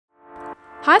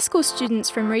High school students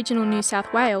from regional New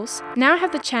South Wales now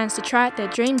have the chance to try out their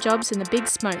dream jobs in the big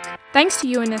smoke, thanks to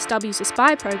UNSW's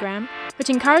Aspire program,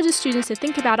 which encourages students to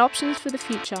think about options for the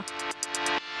future.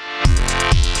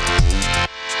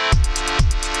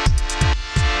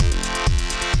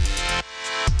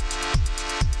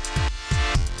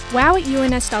 WOW at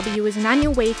UNSW is an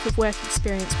annual week of work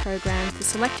experience program for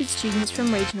selected students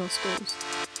from regional schools.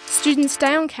 Students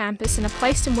stay on campus and are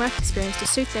placed in work experience to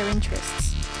suit their interests.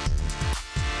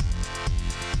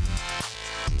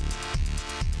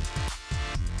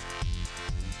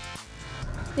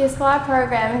 The Aspire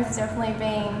program has definitely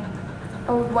been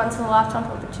a once-in-a-lifetime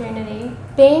opportunity.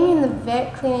 Being in the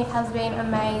vet clinic has been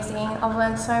amazing. I've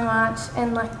learned so much,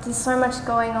 and there's so much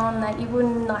going on that you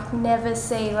wouldn't never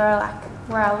see where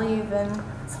I live, and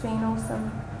it's been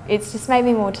awesome. It's just made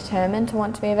me more determined to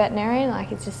want to be a veterinarian.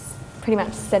 It's just pretty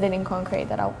much set it in concrete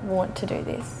that I want to do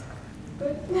this.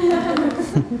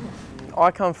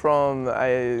 I come from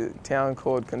a town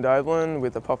called Condobolin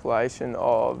with a population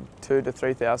of 2,000 to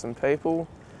 3,000 people.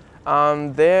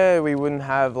 There we wouldn't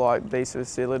have these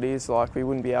facilities, we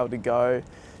wouldn't be able to go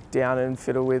down and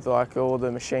fiddle with all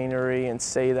the machinery and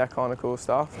see that kind of cool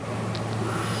stuff.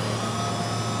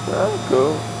 Oh,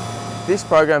 cool. This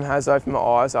program has opened my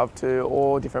eyes up to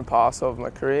all different parts of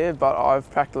my career, but I've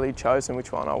practically chosen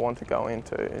which one I want to go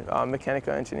into,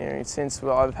 mechanical engineering, since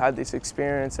I've had this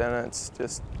experience and it's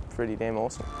just pretty damn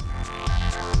awesome.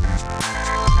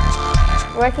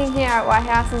 Working here at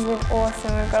Whitehouse has been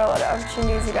awesome. We've got a lot of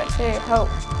opportunities. We got to help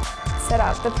set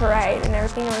up the parade and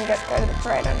everything, and we got to go to the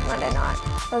parade on Monday night.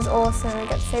 It was awesome. We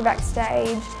got to see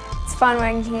backstage. It's fun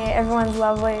working here. Everyone's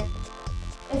lovely.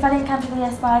 If I didn't come to the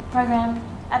Aspire program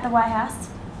at the Whitehouse,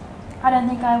 I don't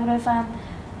think I would have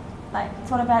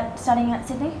thought about studying at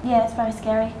Sydney. Yeah, it's very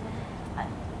scary.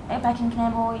 Back in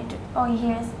Coonamble, all you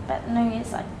hear is about the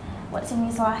news, what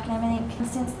Sydney's like and everything.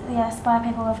 Since the Aspire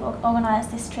people have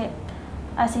organised this trip,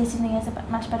 I see Sydney as a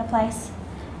much better place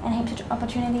and heaps of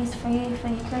opportunities for you for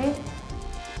your career.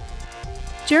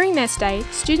 During their stay,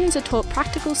 students are taught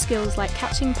practical skills like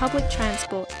catching public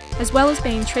transport, as well as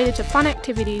being treated to fun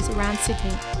activities around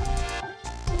Sydney.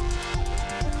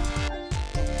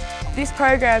 This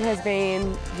program has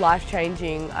been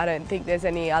life-changing. I don't think there's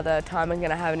any other time I'm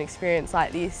going to have an experience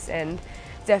like this, and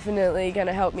definitely going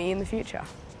to help me in the future.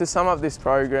 To sum up this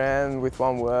program with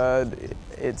one word,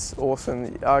 it's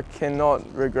awesome. I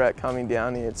cannot regret coming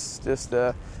down here. It's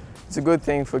a good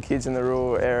thing for kids in the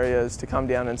rural areas to come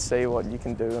down and see what you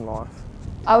can do in life.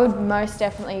 I would most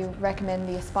definitely recommend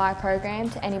the Aspire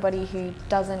program to anybody who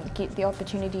doesn't get the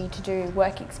opportunity to do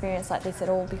work experience like this at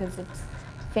all, because it's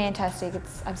fantastic.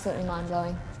 It's absolutely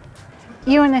mind-blowing.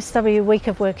 UNSW Week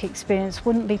of Work Experience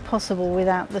wouldn't be possible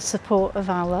without the support of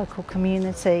our local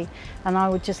community, and I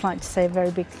would just like to say a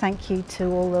very big thank you to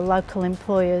all the local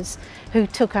employers who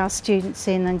took our students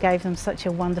in and gave them such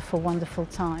a wonderful, wonderful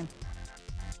time.